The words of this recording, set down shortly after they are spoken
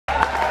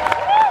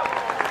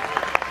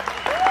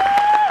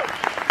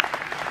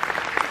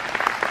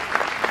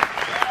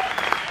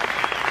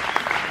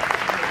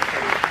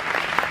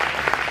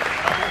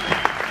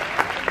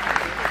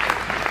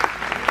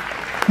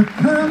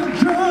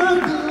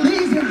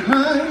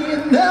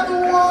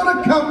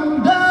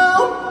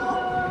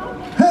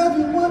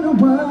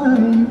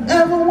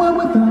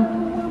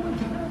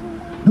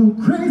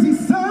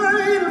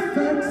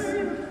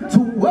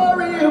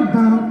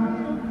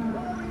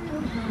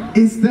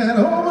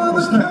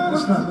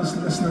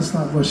let's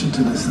not rush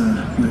into this.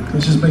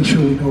 Let's just make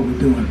sure we know what we're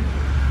doing.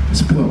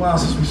 It's been a while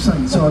since we've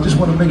sang, so I just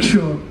want to make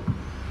sure.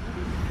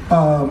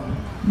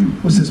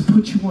 What's this?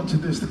 Put you onto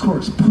this. The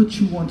chorus. Put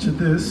you onto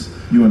this.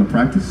 You want to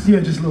practice?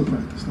 Yeah, just a little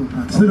practice.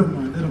 Okay. They don't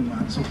mind. They don't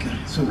mind. It's okay.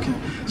 It's okay.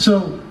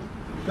 So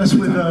that's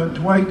with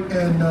Dwight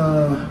and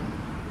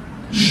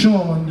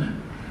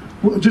Sean.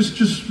 Just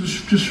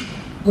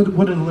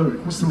what are the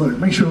lyric? What's the lyric?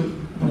 Make sure.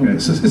 Okay.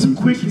 It's a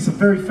quick. It's a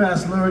very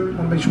fast lyric. I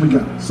want to make sure we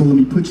got it. So let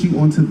me put you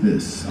onto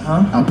this.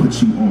 I'll put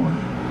you on.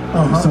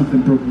 If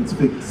something broke needs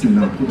fixing,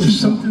 I'll put you on. If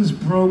something's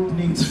broke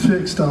needs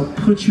fixed, I'll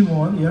put you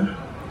on. Yeah.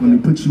 Let me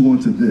put you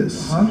onto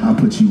this. I'll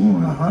put you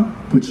on.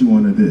 Put you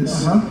onto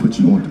this. Put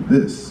you onto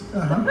this.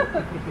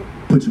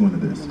 Put you onto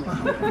this.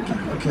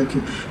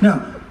 Okay.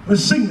 Now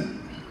let's sing that.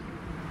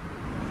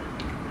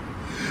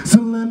 So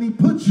let me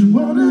put you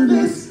onto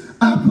this.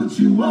 I'll put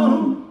you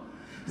on.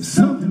 If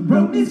something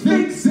broke needs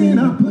fixing,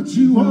 I'll put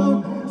you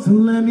on. So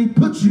let me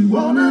put you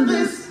onto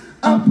this.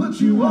 I'll put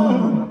you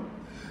on.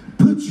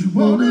 Put you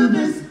onto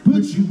this.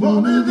 Put you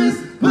onto this.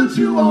 Put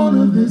you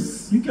onto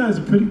this. You guys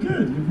are pretty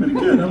good. You're pretty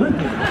good. I like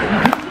that.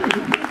 You're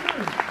pretty good.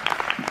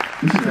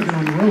 We should take it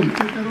on the road. Take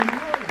that on the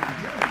road.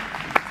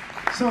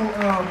 Yeah. So,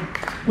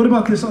 what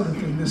about this other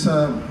thing? This I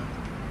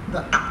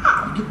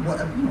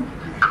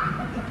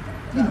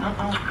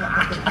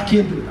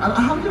can't do it.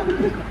 How do you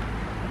do it?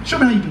 Show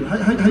me how you do it.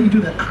 How you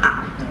do that?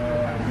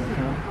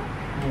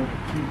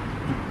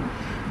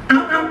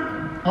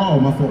 Oh,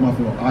 my fault.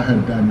 I heard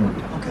a bad note.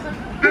 Okay.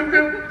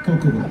 Cool.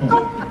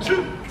 1,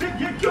 2, 3,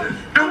 get go.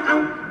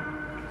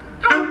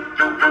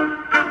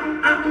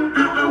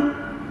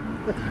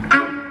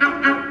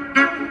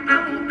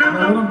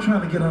 Now, what I'm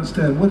trying to get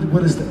understand,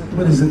 what is that?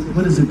 What is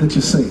it that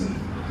you're saying?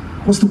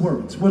 What's the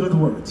words? What are the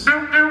words?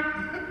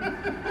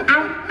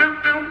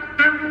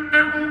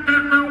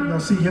 Y'all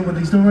see here what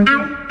he's doing right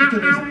there?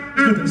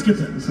 Let's get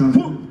that.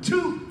 1,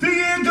 2, 3,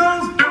 here it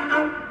goes.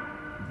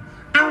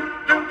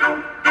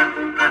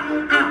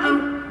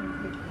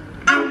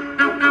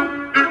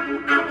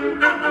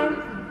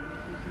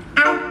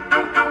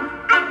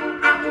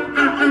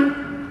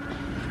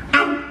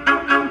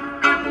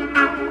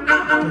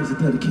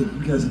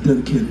 You guys are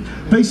dedicated.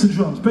 Bass and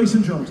drums.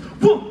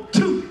 1,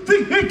 2,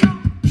 3, here it goes.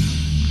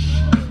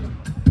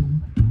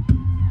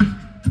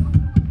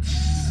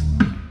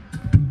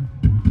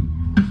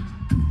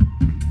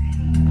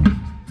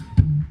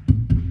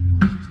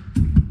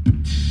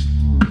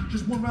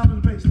 Just one round of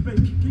the bass. Keep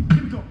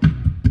it going.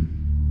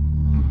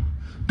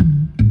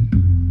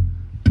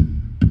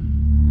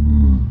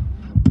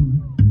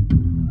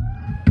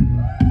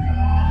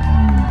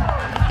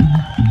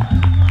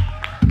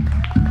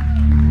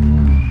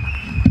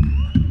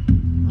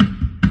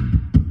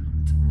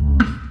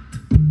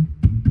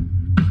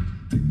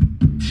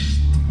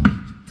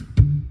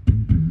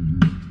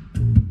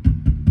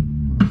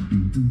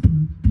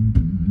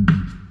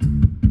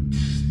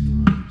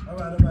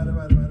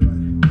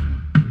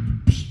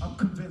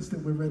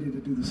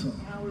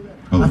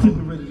 I think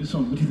we're ready to do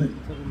something. What do you think?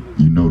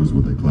 You notice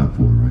what they clap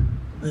for, right?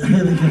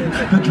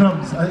 The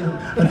drums. I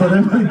thought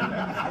everybody.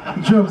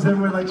 The drums.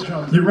 Everyone likes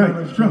drums. You're right.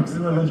 Everyone likes drums.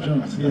 Everyone loves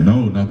drums. Yeah.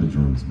 No, not the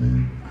drums,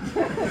 man.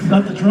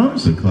 Not the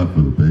drums? They clap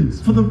for the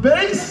bass. For the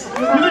bass?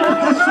 Really?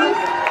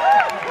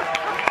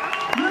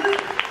 Really?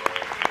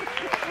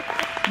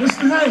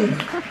 Listen, hey,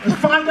 let's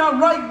find out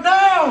right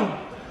now.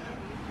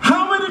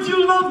 How many of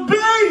you love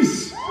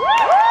bass?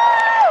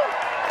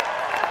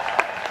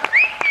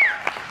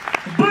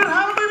 But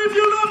how many of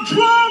you love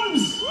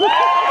drums?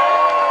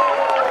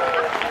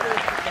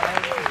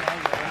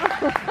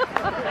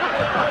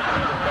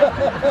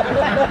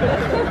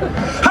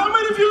 How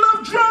many of you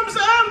love drums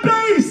and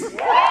bass?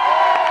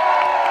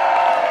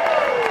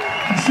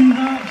 You see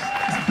how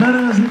it's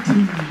better as a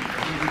team.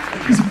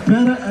 It's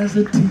better as a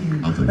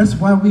team. That's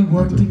why we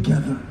work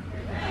together.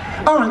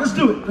 All right, let's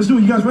do it. Let's do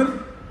it. You guys ready?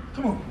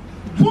 Come on.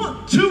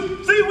 1,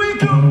 2, 3, we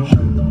go.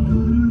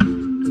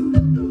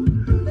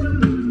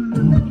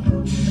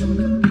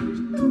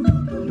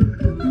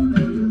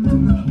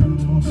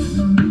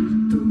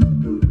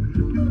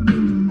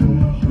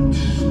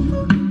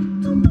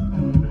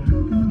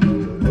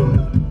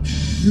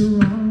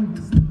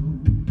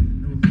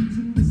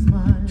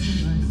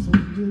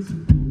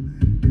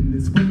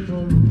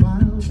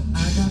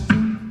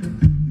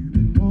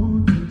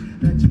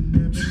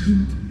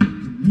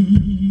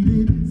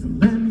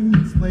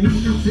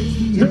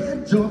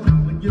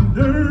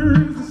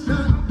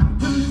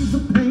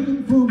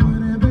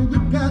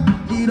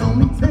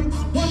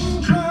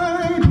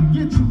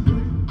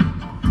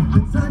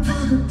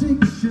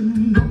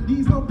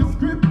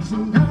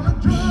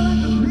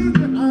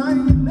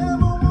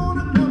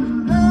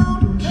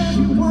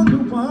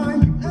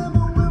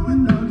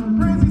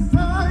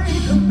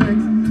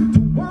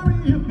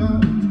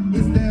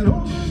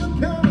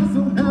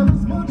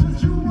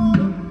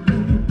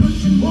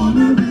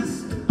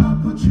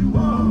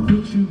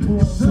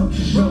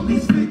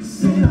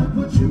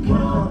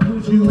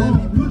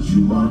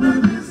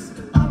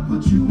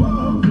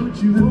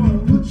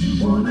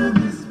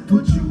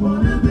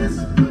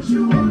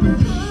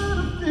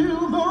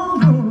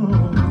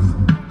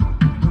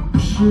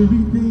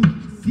 luxury thing to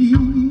see.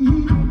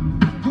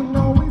 You'll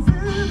always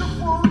end up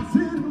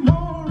wanting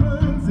more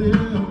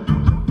until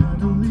I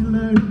finally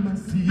learn my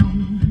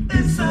seed.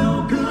 It's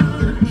so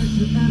good.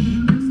 Pressure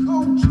and release.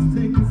 Oh, just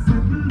take a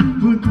sip.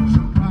 Put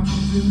your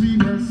problems in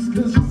reverse,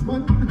 'cause just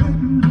one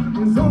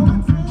hit is all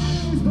it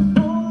takes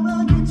before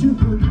I get you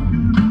hooked.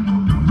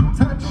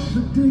 Type of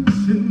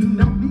addiction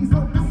that needs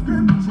no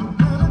prescription.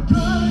 Gotta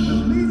try to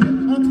leave it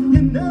up.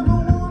 You never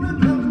wanna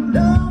come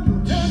down,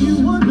 and you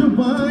wonder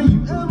why you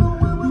ever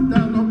went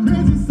without no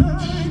crazy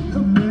side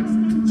effects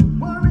to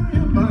worry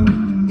about.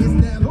 Is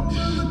that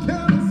over the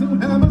counter? So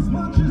have as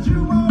much as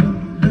you want.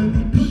 Let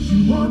me put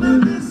you on a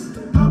list.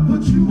 I'll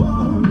put you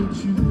on.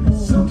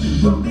 Something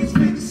from these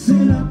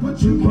fixing. I'll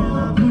put you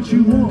on. Put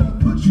you on.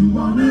 Put you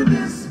on a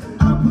list.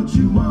 I'll put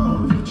you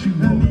on.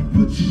 Let me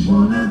put you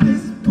on a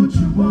list. Put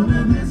you on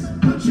a list.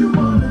 Put you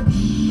on a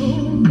list.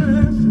 Don't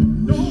rest.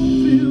 Don't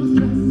feel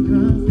stressed,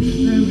 'cause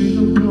there ain't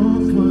no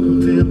cause for the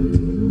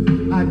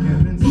ability. I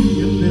guarantee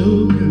you feel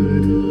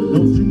good.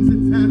 No strings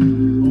attached.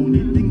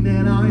 Only thing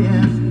that I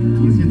ask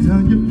is you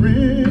tell your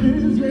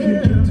friends.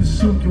 Yeah. Get to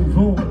suck your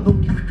own, look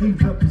you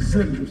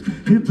representatives.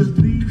 It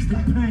relieves the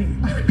pain,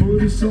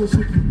 but it's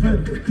also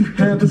competitive.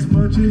 Have as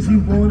much as you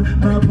want,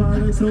 my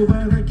products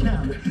over the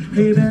counter.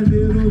 Hey, that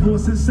little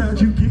voice inside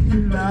you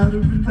getting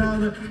louder and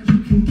louder. You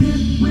can get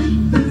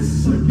with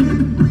this or get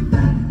with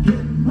that.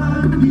 Get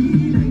my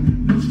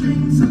meaning. No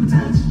strings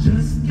attached.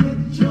 Just get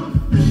your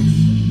fix.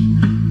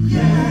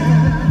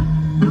 Yeah.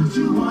 Put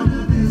you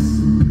onto this.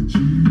 Put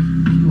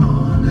you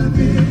onto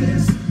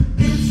this.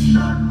 It's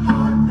not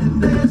hard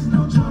and there's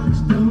no charge.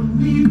 Don't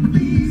need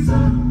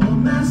Visa or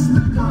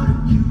MasterCard.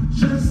 You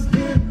just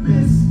can't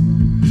miss.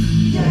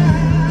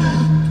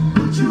 Yeah.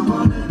 Put you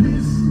onto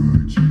this.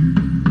 Put you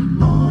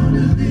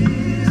onto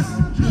this.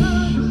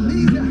 Try to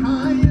leave you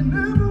high. You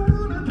never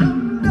wanna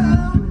come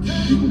down.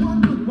 You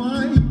wonder why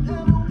you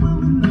ever went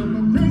without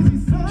no crazy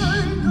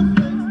side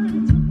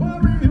effects to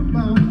worry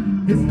about.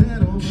 Is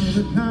that over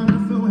the counter?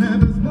 So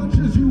have as much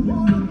as you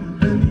want.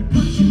 Let me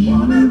put you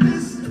on a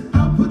list.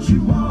 I'll put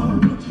you on.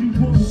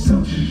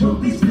 Something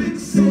from these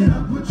fixing.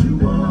 I'll put you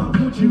on.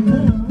 Put you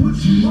on. Put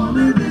you on a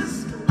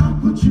list. I'll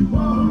put you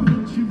on.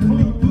 Let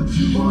me put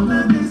you on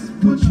a list.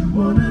 Put you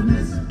on a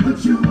list. Put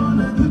you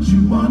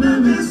on a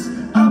list.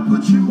 I'll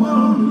put you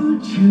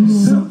on.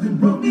 Something